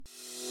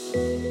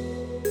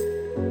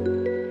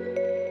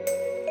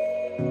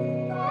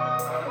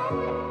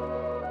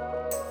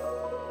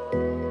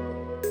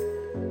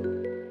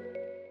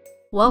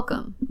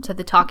Welcome to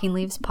the Talking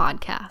Leaves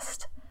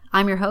podcast.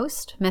 I'm your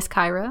host, Miss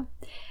Kyra,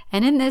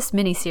 and in this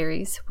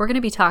mini-series, we're going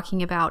to be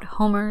talking about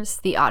Homer's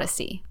The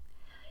Odyssey.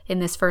 In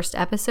this first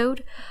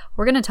episode,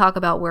 we're going to talk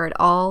about where it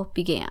all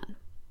began.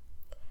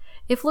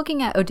 If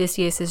looking at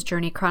Odysseus'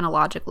 journey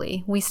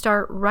chronologically, we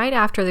start right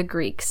after the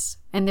Greeks,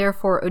 and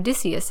therefore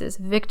Odysseus'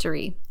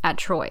 victory at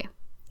Troy.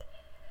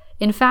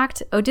 In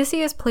fact,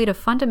 Odysseus played a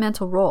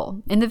fundamental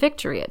role in the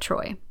victory at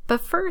Troy.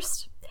 But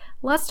first,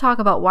 let's talk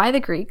about why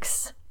the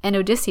Greeks, and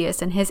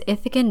Odysseus and his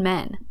Ithacan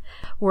men,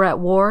 were at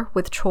war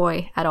with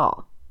Troy at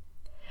all.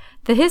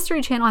 The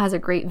History Channel has a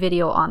great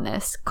video on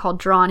this called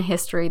Drawn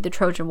History, the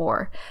Trojan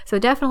War, so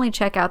definitely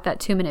check out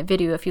that 2-minute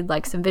video if you'd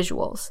like some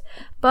visuals.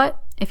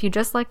 But if you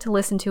just like to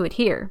listen to it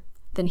here,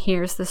 then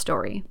here's the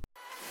story.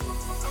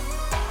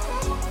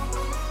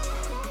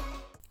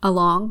 A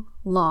long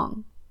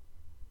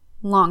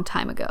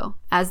time ago,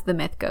 as the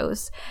myth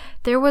goes,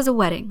 there was a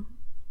wedding.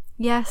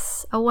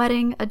 Yes, a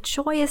wedding, a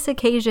joyous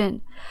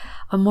occasion.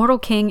 A mortal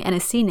king and a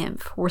sea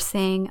nymph were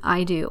saying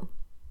I do.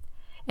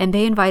 And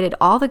they invited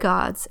all the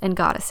gods and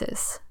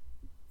goddesses.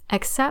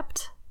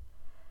 Except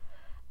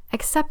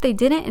they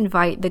didn't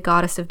invite the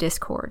goddess of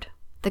discord,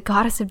 the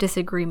goddess of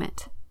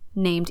disagreement,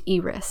 named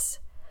Eris.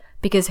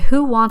 Because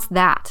who wants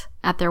that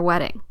at their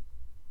wedding?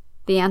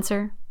 The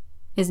answer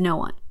is no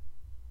one.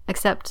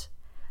 Except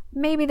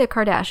maybe the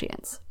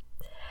Kardashians.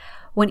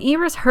 When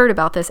Eris heard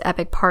about this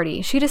epic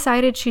party, she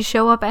decided she'd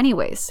show up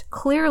anyways.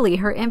 Clearly,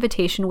 her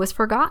invitation was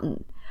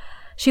forgotten.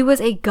 She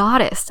was a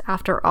goddess,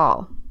 after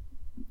all.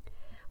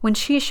 When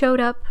she showed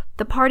up,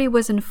 the party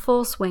was in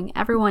full swing,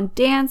 everyone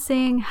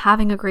dancing,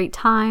 having a great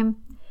time,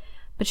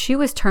 but she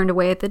was turned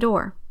away at the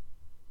door.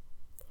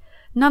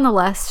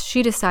 Nonetheless,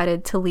 she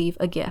decided to leave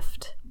a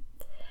gift.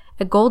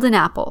 A golden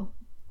apple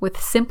with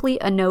simply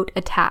a note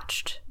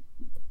attached,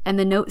 and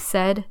the note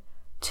said,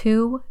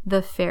 "To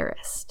the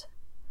fairest."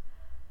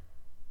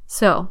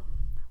 So,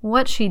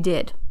 what she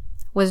did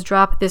was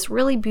drop this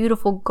really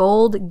beautiful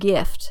gold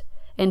gift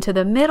into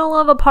the middle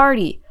of a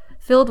party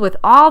filled with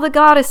all the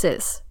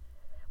goddesses,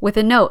 with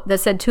a note that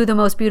said "To the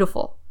most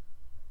beautiful."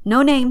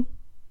 No name,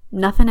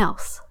 nothing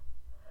else.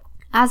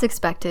 As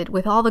expected,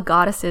 with all the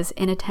goddesses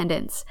in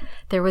attendance,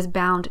 there was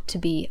bound to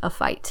be a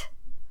fight,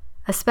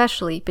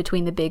 especially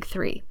between the big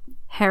three,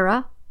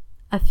 Hera,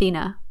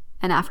 Athena,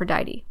 and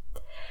Aphrodite.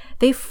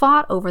 They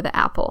fought over the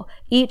apple,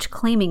 each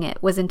claiming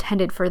it was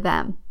intended for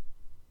them.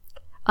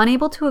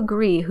 Unable to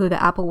agree who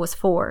the apple was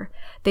for,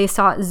 they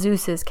sought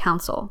Zeus's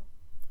counsel.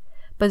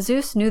 But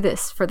Zeus knew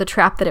this for the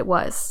trap that it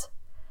was,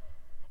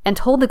 and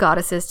told the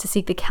goddesses to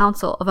seek the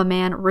counsel of a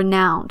man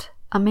renowned,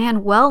 a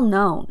man well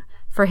known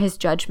for his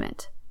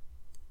judgment,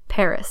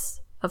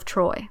 Paris of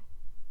Troy.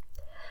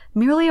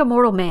 Merely a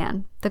mortal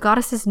man, the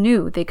goddesses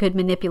knew they could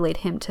manipulate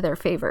him to their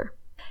favor.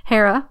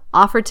 Hera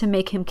offered to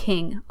make him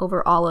king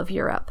over all of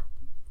Europe.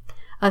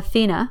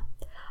 Athena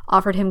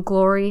offered him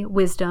glory,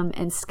 wisdom,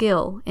 and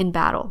skill in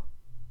battle.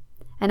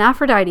 And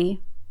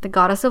Aphrodite, the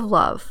goddess of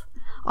love,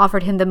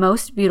 offered him the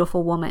most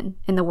beautiful woman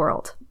in the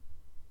world.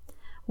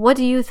 What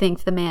do you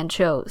think the man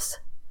chose?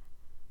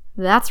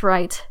 That's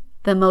right,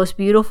 the most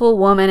beautiful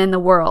woman in the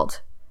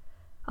world.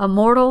 A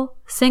mortal,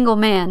 single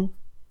man.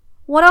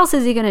 What else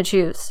is he going to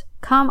choose?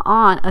 Come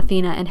on,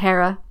 Athena and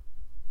Hera.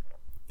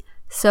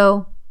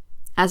 So,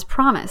 as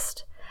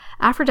promised,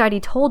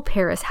 Aphrodite told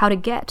Paris how to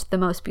get the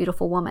most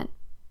beautiful woman,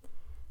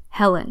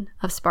 Helen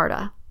of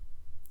Sparta.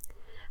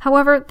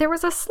 However, there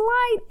was a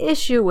slight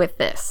issue with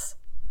this.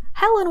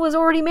 Helen was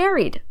already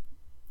married.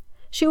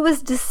 She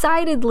was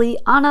decidedly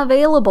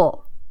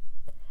unavailable.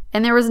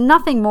 And there was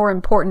nothing more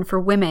important for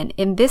women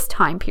in this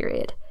time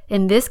period,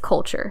 in this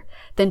culture,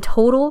 than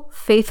total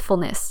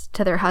faithfulness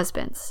to their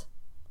husbands.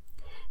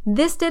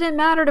 This didn't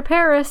matter to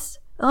Paris.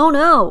 Oh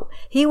no,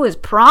 he was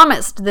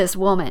promised this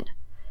woman.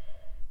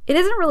 It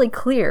isn't really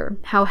clear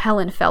how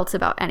Helen felt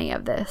about any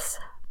of this,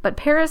 but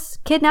Paris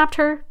kidnapped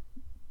her,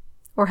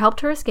 or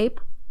helped her escape,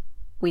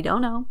 we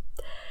don't know,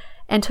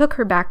 and took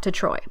her back to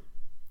Troy.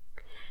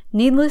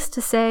 Needless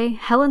to say,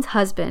 Helen's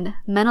husband,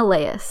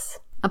 Menelaus,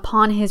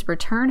 upon his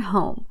return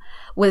home,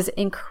 was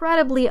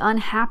incredibly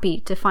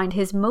unhappy to find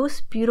his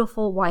most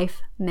beautiful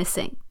wife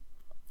missing.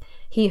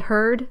 He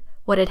heard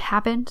what had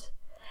happened,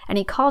 and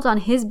he called on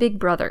his big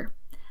brother,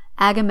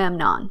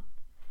 Agamemnon,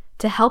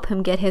 to help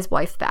him get his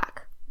wife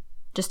back.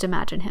 Just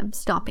imagine him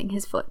stomping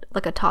his foot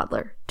like a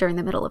toddler during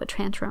the middle of a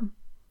tantrum.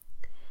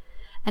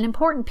 An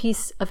important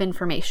piece of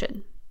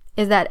information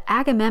is that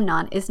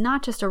Agamemnon is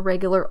not just a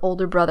regular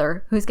older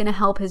brother who's going to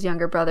help his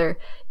younger brother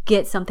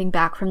get something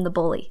back from the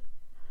bully.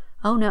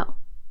 Oh no.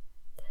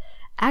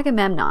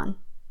 Agamemnon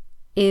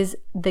is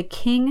the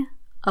king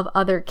of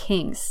other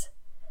kings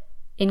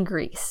in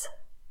Greece.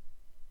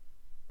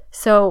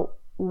 So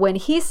when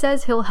he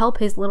says he'll help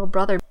his little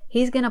brother,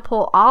 he's going to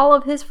pull all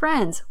of his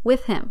friends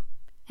with him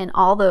and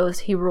all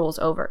those he rules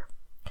over.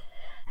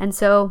 And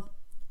so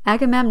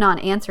Agamemnon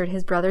answered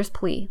his brother's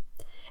plea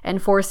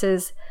and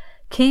forces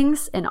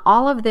kings and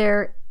all of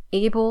their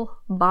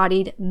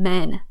able-bodied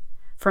men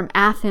from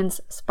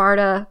Athens,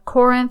 Sparta,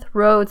 Corinth,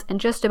 Rhodes, and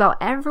just about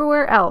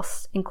everywhere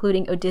else,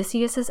 including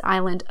Odysseus'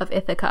 island of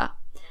Ithaca,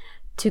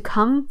 to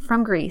come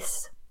from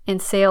Greece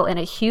and sail in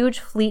a huge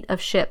fleet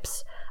of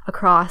ships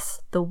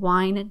across the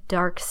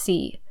wine-dark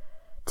sea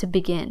to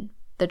begin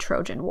the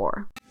Trojan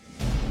War.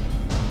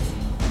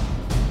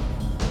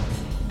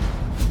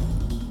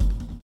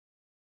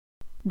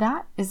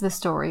 That is the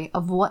story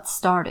of what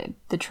started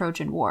the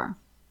Trojan War.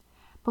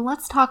 But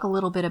let's talk a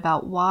little bit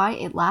about why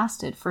it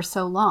lasted for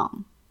so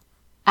long.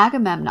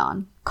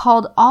 Agamemnon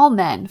called all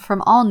men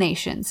from all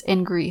nations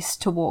in Greece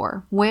to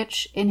war,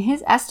 which, in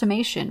his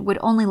estimation, would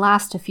only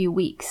last a few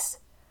weeks.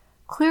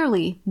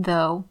 Clearly,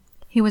 though,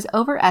 he was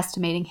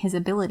overestimating his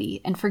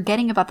ability and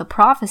forgetting about the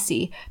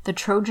prophecy the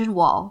Trojan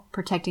wall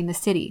protecting the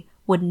city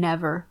would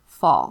never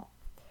fall.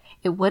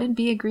 It wouldn't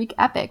be a Greek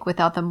epic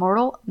without the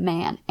mortal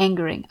man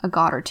angering a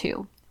god or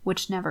two,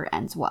 which never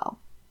ends well.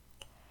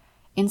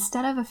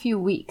 Instead of a few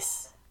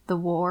weeks, the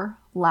war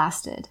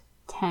lasted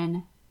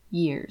 10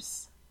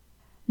 years.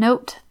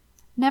 Note,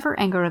 never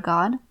anger a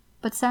god,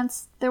 but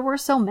since there were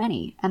so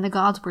many and the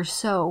gods were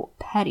so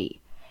petty,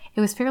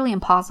 it was fairly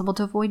impossible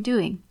to avoid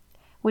doing,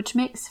 which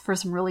makes for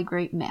some really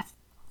great myth.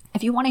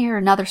 If you want to hear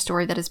another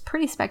story that is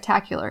pretty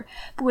spectacular,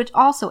 but which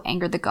also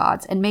angered the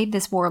gods and made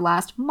this war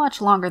last much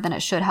longer than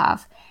it should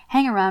have,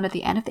 hang around at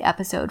the end of the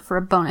episode for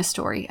a bonus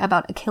story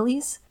about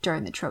Achilles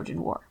during the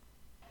Trojan War.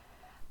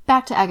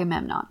 Back to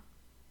Agamemnon.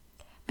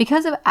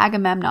 Because of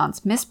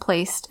Agamemnon's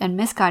misplaced and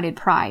misguided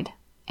pride,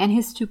 and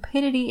his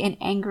stupidity in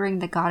angering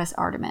the goddess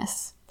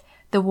Artemis,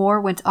 the war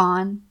went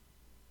on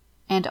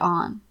and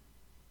on.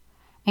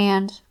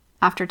 And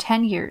after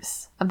 10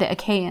 years of the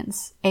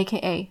Achaeans,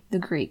 aka the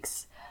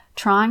Greeks,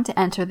 trying to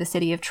enter the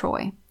city of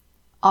Troy,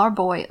 our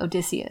boy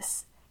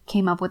Odysseus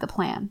came up with a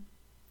plan.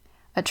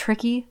 A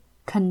tricky,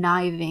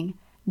 conniving,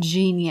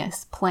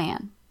 genius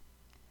plan.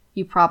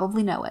 You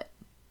probably know it.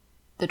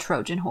 The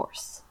Trojan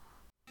horse.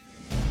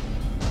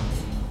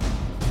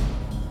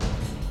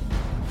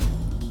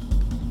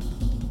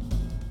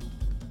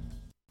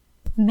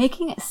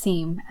 Making it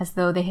seem as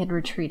though they had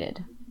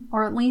retreated,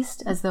 or at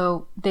least as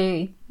though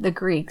they, the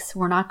Greeks,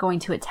 were not going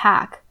to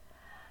attack,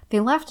 they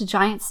left a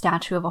giant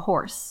statue of a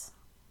horse.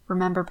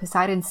 Remember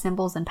Poseidon's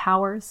symbols and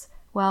powers?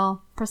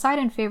 Well,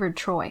 Poseidon favored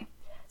Troy,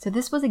 so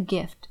this was a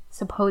gift,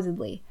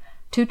 supposedly,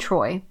 to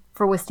Troy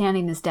for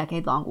withstanding this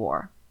decade-long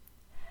war.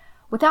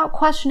 Without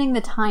questioning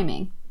the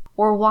timing,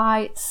 or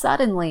why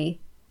suddenly,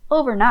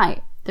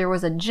 overnight, there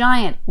was a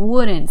giant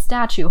wooden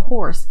statue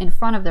horse in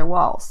front of their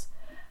walls,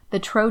 the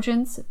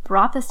Trojans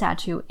brought the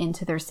statue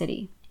into their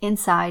city,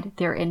 inside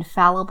their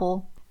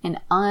infallible and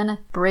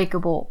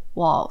unbreakable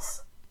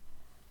walls.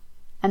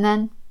 And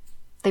then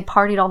they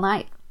partied all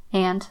night,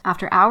 and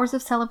after hours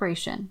of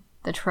celebration,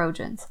 the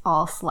Trojans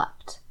all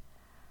slept.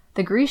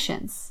 The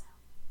Grecians,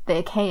 the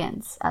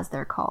Achaeans as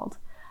they're called,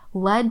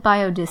 led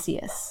by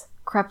Odysseus,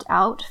 crept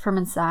out from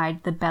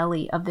inside the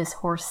belly of this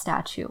horse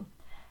statue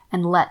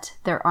and let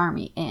their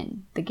army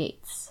in the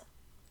gates.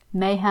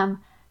 Mayhem,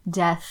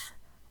 death,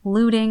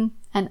 looting,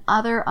 and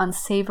other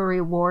unsavory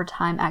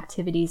wartime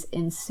activities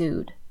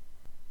ensued.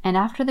 And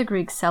after the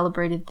Greeks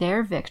celebrated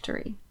their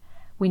victory,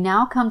 we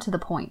now come to the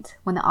point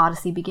when the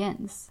Odyssey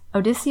begins.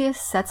 Odysseus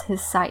sets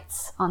his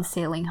sights on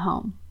sailing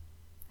home,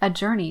 a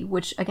journey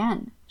which,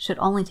 again, should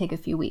only take a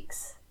few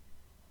weeks.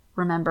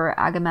 Remember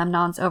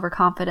Agamemnon's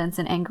overconfidence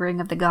and angering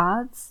of the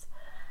gods?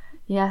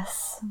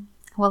 Yes,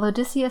 well,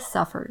 Odysseus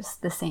suffers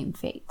the same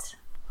fate.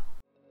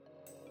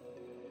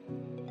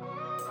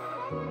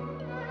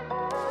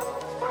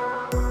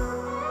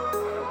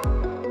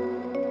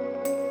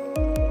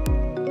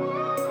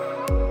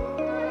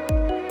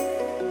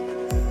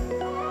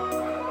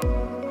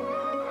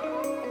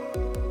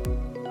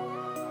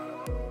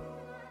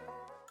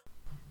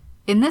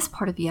 In this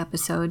part of the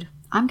episode,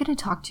 I'm going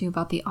to talk to you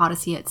about the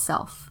Odyssey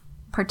itself,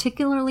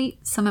 particularly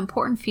some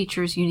important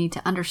features you need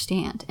to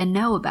understand and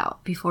know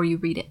about before you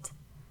read it.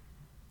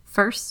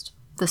 First,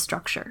 the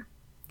structure.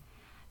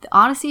 The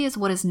Odyssey is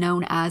what is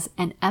known as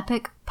an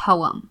epic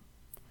poem.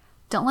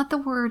 Don't let the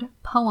word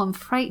poem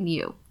frighten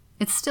you.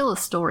 It's still a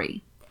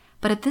story.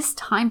 But at this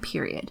time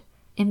period,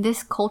 in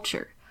this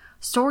culture,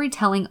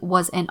 storytelling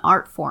was an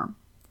art form.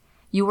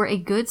 You were a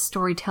good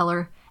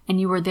storyteller, and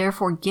you were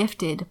therefore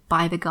gifted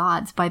by the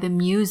gods, by the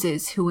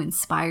muses who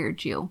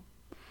inspired you.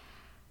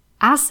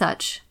 As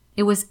such,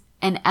 it was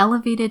an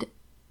elevated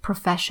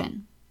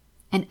profession,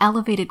 an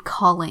elevated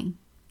calling.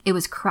 It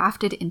was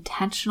crafted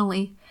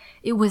intentionally.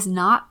 It was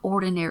not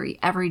ordinary,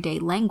 everyday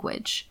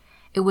language.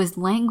 It was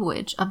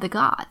language of the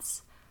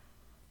gods.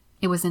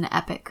 It was an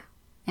epic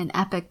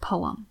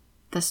poem,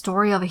 the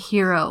story of a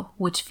hero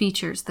which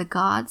features the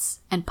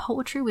gods, and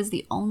poetry was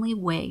the only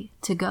way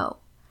to go.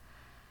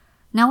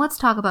 Now let's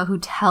talk about who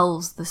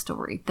tells the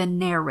story, the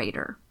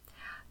narrator.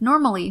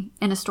 Normally,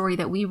 in a story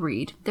that we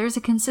read, there's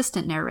a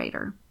consistent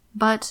narrator.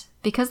 But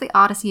because the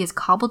Odyssey is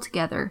cobbled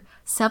together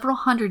several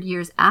hundred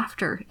years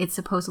after it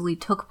supposedly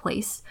took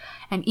place,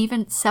 and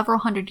even several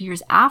hundred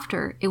years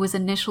after it was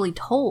initially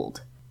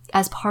told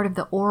as part of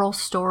the oral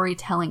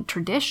storytelling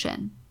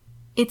tradition,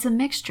 it's a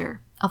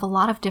mixture of a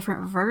lot of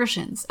different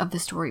versions of the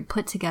story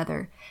put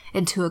together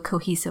into a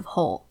cohesive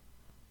whole.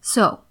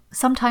 So,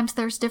 sometimes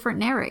there's different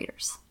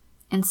narrators.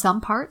 In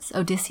some parts,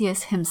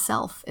 Odysseus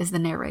himself is the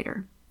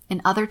narrator.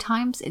 In other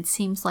times, it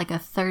seems like a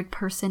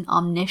third-person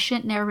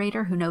omniscient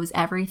narrator who knows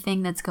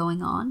everything that's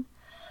going on.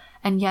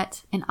 And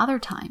yet, in other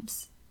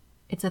times,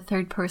 it's a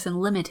third-person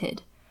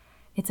limited.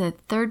 It's a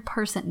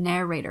third-person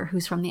narrator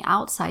who's from the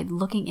outside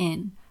looking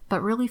in,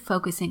 but really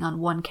focusing on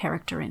one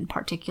character in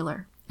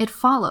particular. It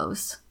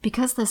follows,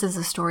 because this is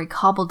a story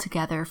cobbled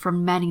together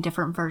from many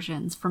different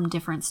versions from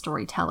different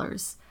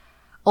storytellers,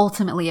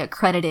 ultimately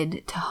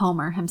accredited to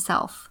Homer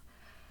himself.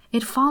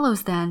 It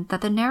follows then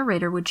that the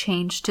narrator would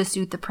change to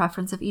suit the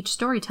preference of each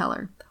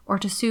storyteller, or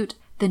to suit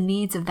the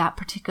needs of that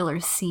particular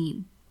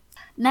scene.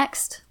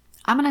 Next,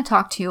 I'm going to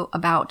talk to you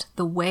about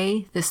the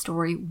way the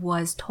story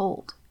was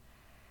told.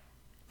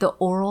 The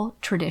oral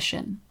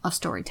tradition of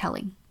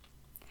storytelling.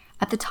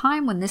 At the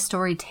time when this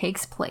story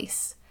takes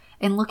place,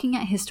 in looking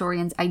at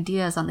historians'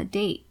 ideas on the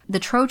date, the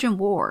Trojan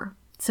War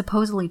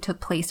supposedly took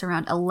place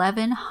around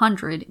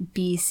 1100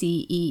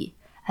 BCE,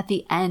 at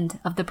the end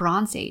of the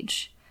Bronze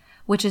Age,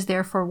 which is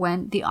therefore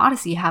when the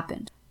Odyssey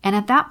happened. And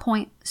at that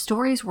point,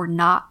 stories were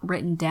not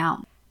written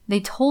down. They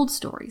told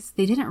stories.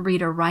 They didn't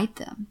read or write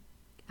them.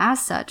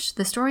 As such,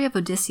 the story of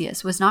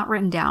Odysseus was not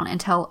written down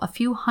until a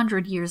few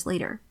hundred years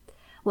later,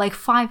 like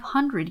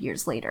 500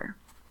 years later.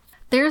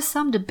 There is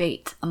some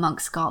debate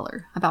amongst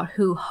scholars about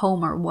who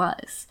Homer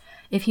was,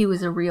 if he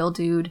was a real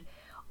dude,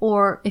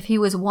 or if he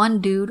was one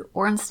dude,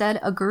 or instead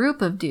a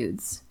group of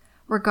dudes.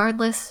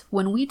 Regardless,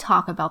 when we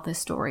talk about this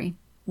story,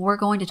 we're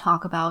going to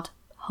talk about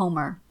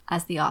Homer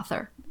as the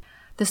author.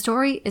 The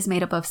story is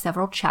made up of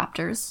several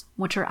chapters,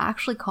 which are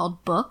actually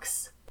called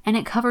books, and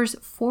it covers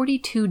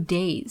 42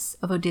 days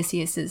of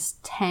Odysseus's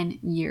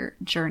 10-year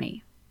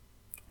journey.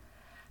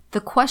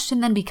 The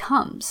question then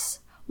becomes,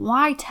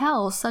 why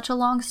tell such a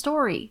long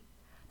story?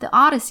 The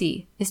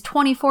Odyssey is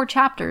 24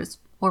 chapters,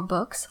 or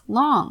books,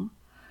 long.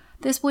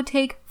 This would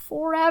take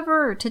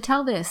forever to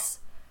tell this.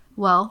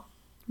 Well,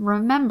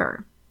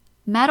 remember,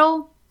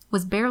 metal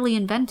was barely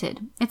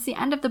invented. It's the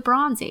end of the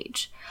Bronze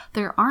Age.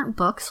 There aren't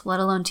books, let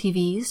alone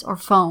TVs, or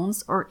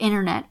phones, or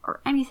internet,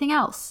 or anything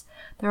else.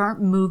 There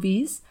aren't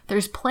movies.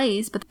 There's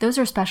plays, but those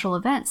are special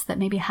events that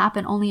maybe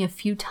happen only a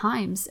few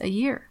times a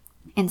year.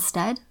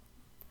 Instead,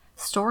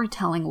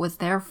 storytelling was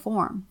their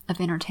form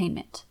of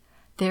entertainment,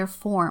 their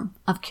form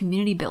of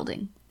community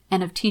building,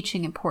 and of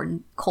teaching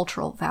important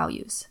cultural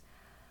values.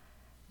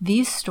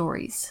 These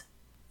stories,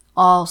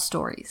 all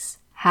stories,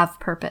 have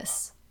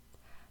purpose.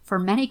 For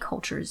many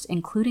cultures,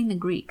 including the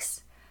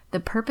Greeks, the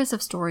purpose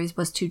of stories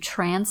was to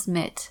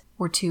transmit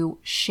or to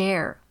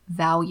share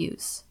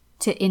values,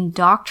 to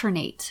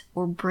indoctrinate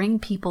or bring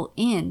people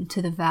into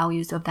the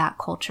values of that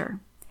culture.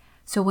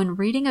 So when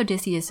reading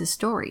Odysseus'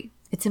 story,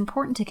 it's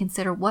important to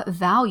consider what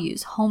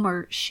values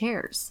Homer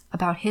shares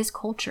about his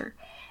culture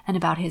and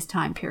about his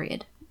time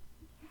period.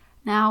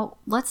 Now,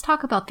 let's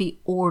talk about the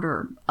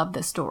order of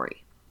the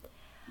story.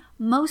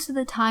 Most of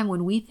the time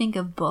when we think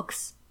of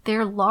books,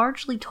 they're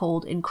largely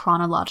told in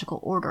chronological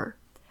order.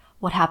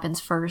 What happens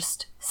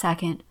first,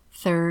 second,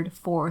 third,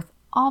 fourth,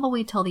 all the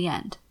way till the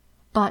end.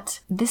 But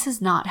this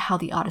is not how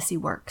the Odyssey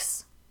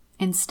works.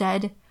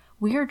 Instead,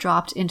 we are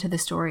dropped into the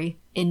story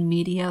in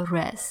media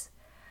res,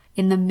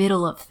 in the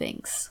middle of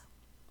things.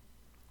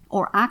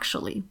 Or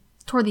actually,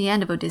 toward the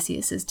end of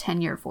Odysseus'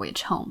 10-year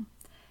voyage home.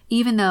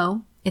 Even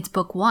though it's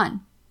book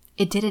 1,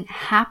 it didn't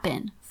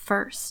happen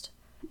first.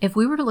 If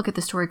we were to look at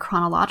the story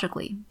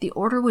chronologically, the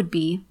order would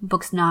be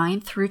books 9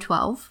 through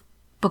 12,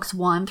 books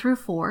 1 through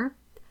 4,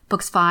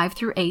 books 5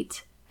 through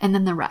 8, and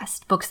then the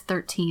rest, books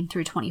 13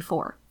 through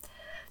 24.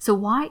 So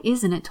why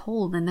isn't it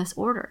told in this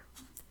order?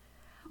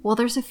 Well,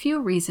 there's a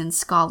few reasons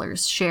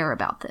scholars share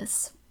about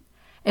this.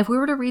 If we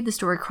were to read the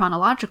story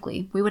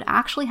chronologically, we would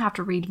actually have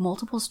to read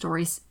multiple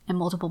stories and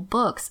multiple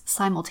books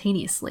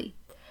simultaneously,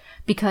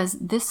 because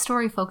this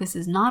story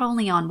focuses not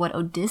only on what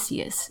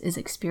Odysseus is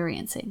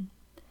experiencing,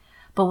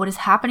 but what is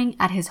happening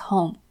at his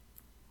home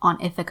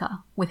on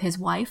Ithaca with his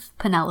wife,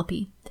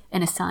 Penelope,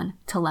 and his son,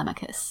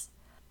 Telemachus.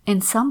 In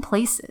some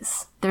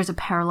places, there's a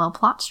parallel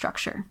plot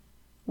structure.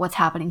 What's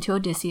happening to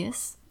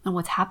Odysseus and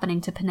what's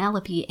happening to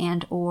Penelope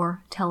and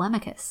or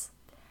Telemachus.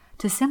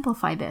 To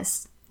simplify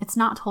this, it's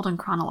not told in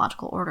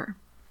chronological order.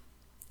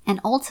 And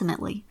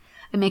ultimately,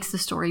 it makes the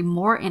story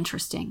more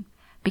interesting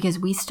because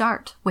we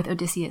start with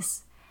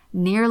Odysseus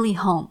nearly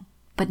home,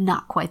 but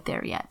not quite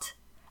there yet.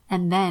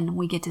 And then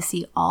we get to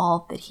see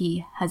all that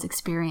he has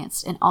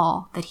experienced and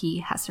all that he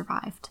has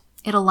survived.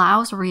 It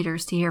allows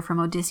readers to hear from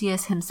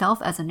Odysseus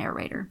himself as a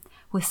narrator,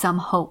 with some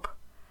hope.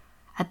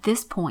 At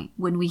this point,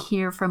 when we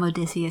hear from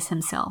Odysseus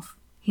himself,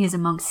 he is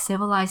amongst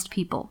civilized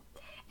people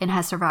and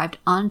has survived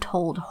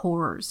untold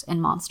horrors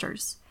and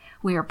monsters.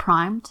 We are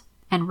primed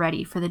and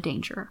ready for the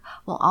danger,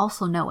 while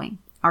also knowing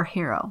our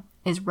hero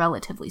is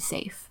relatively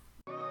safe.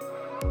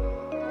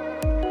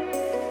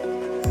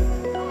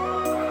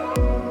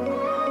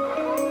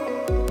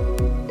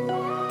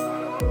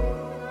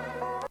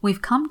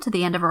 We've come to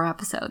the end of our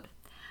episode.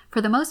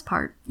 For the most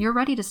part, you're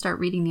ready to start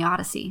reading the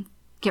Odyssey.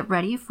 Get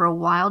ready for a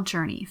wild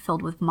journey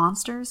filled with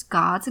monsters,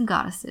 gods, and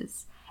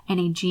goddesses,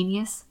 and a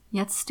genius,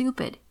 yet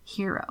stupid,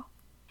 hero.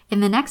 In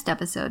the next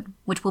episode,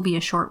 which will be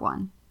a short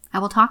one, I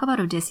will talk about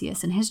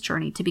Odysseus and his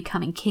journey to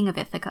becoming king of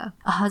Ithaca,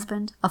 a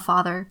husband, a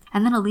father,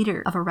 and then a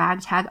leader of a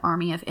ragtag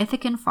army of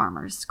Ithacan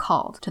farmers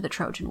called to the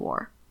Trojan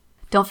War.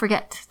 Don't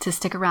forget to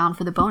stick around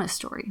for the bonus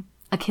story,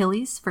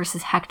 Achilles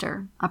versus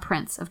Hector, a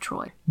prince of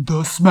Troy.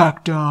 The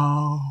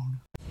Smackdown!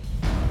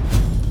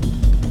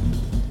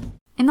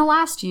 In the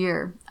last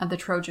year of the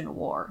Trojan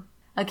War,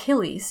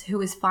 Achilles, who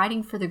was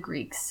fighting for the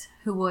Greeks,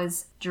 who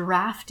was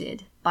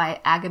drafted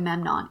by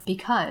Agamemnon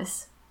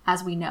because,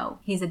 as we know,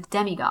 he's a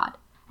demigod,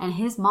 and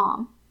his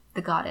mom,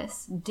 the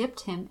goddess,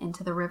 dipped him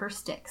into the river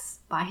Styx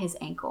by his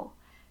ankle.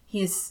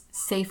 He is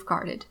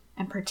safeguarded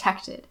and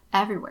protected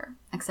everywhere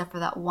except for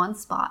that one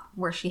spot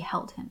where she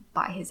held him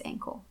by his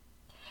ankle.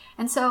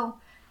 And so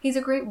he's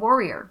a great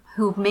warrior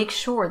who makes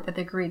sure that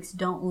the Greeks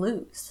don't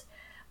lose.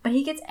 But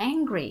he gets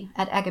angry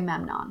at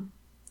Agamemnon.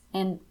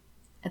 And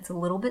it's a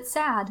little bit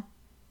sad,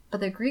 but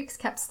the Greeks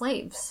kept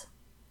slaves.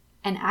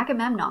 And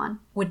Agamemnon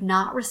would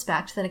not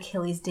respect that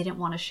Achilles didn't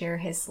want to share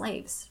his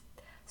slaves.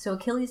 So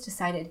Achilles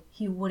decided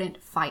he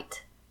wouldn't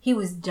fight. He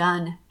was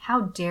done.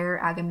 How dare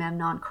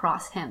Agamemnon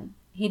cross him?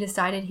 He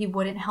decided he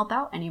wouldn't help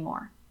out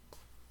anymore.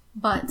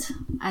 But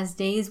as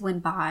days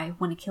went by,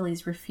 when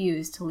Achilles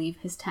refused to leave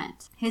his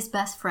tent, his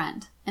best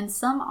friend, and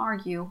some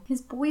argue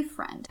his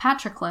boyfriend,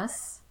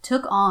 Patroclus,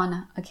 took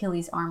on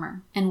Achilles'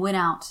 armor and went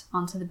out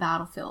onto the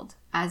battlefield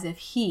as if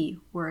he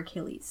were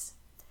Achilles.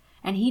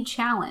 And he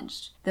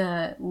challenged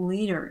the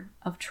leader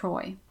of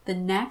Troy, the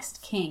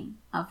next king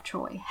of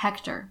Troy,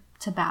 Hector,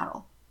 to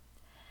battle.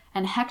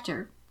 And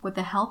Hector, with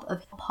the help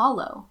of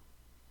Apollo,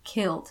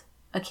 killed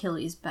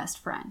Achilles' best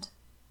friend.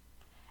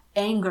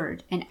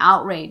 Angered and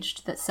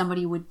outraged that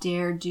somebody would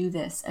dare do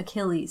this,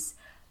 Achilles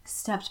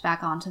stepped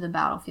back onto the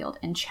battlefield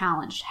and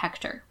challenged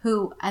Hector,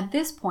 who, at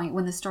this point,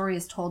 when the story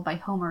is told by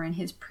Homer in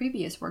his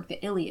previous work,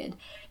 the Iliad,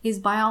 is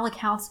by all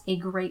accounts a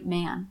great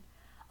man,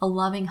 a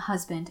loving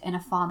husband and a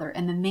father,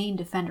 and the main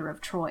defender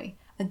of Troy,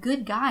 a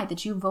good guy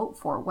that you vote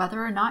for,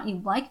 whether or not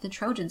you like the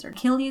Trojans.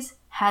 Achilles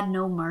had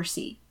no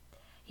mercy.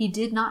 He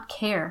did not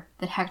care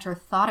that Hector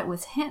thought it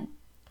was him.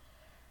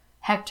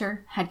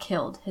 Hector had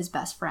killed his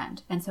best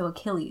friend, and so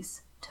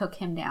Achilles took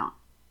him down.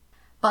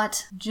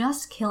 But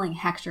just killing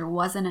Hector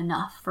wasn't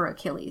enough for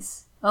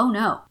Achilles. Oh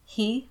no,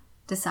 he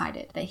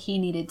decided that he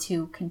needed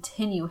to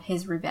continue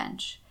his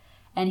revenge.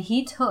 And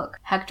he took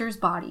Hector's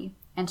body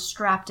and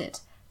strapped it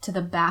to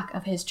the back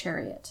of his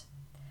chariot.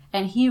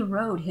 And he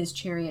rode his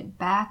chariot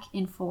back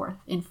and forth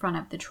in front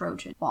of the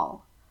Trojan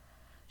wall,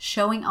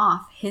 showing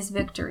off his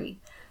victory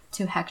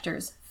to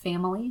Hector's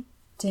family,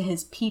 to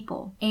his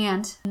people,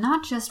 and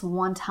not just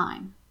one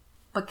time,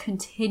 but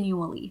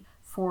continually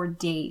for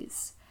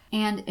days.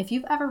 And if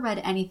you've ever read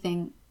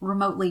anything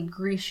remotely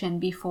Grecian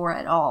before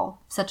at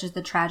all, such as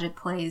the tragic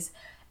plays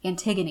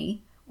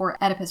Antigone or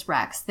Oedipus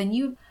Rex, then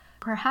you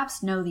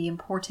perhaps know the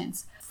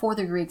importance for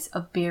the Greeks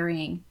of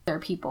burying their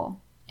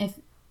people. If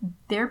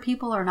their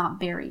people are not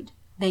buried,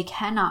 they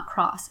cannot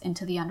cross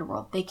into the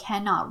underworld. They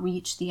cannot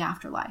reach the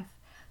afterlife.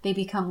 They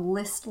become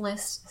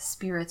listless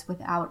spirits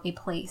without a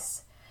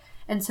place.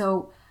 And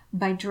so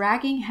by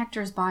dragging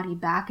Hector's body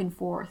back and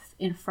forth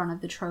in front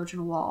of the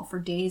Trojan wall for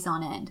days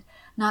on end,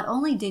 not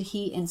only did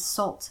he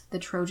insult the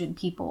Trojan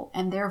people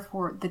and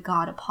therefore the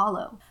god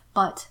Apollo,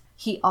 but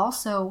he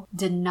also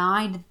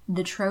denied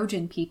the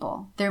Trojan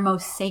people their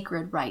most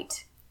sacred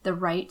right, the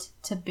right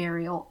to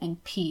burial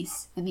and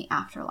peace in the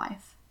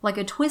afterlife. Like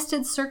a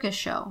twisted circus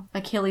show,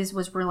 Achilles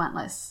was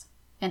relentless,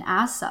 and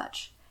as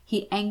such,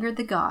 he angered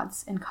the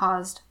gods and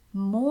caused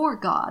more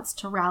gods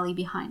to rally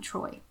behind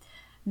Troy,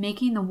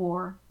 making the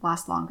war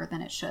last longer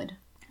than it should.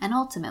 And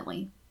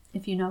ultimately,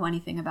 if you know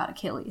anything about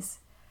Achilles,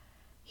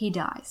 he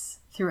dies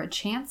through a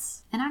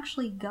chance and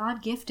actually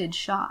God-gifted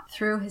shot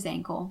through his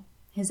ankle,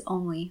 his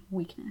only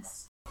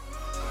weakness.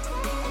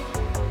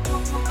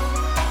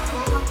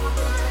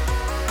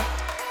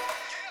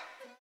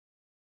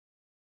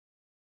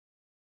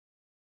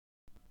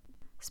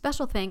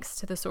 Special thanks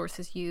to the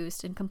sources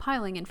used in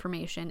compiling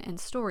information and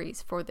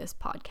stories for this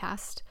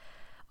podcast: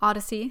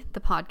 Odyssey, the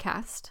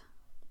podcast,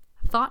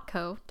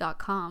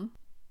 thoughtco.com,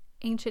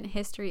 Ancient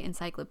History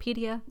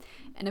Encyclopedia,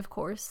 and of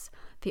course,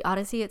 The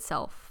Odyssey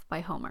itself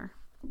by Homer.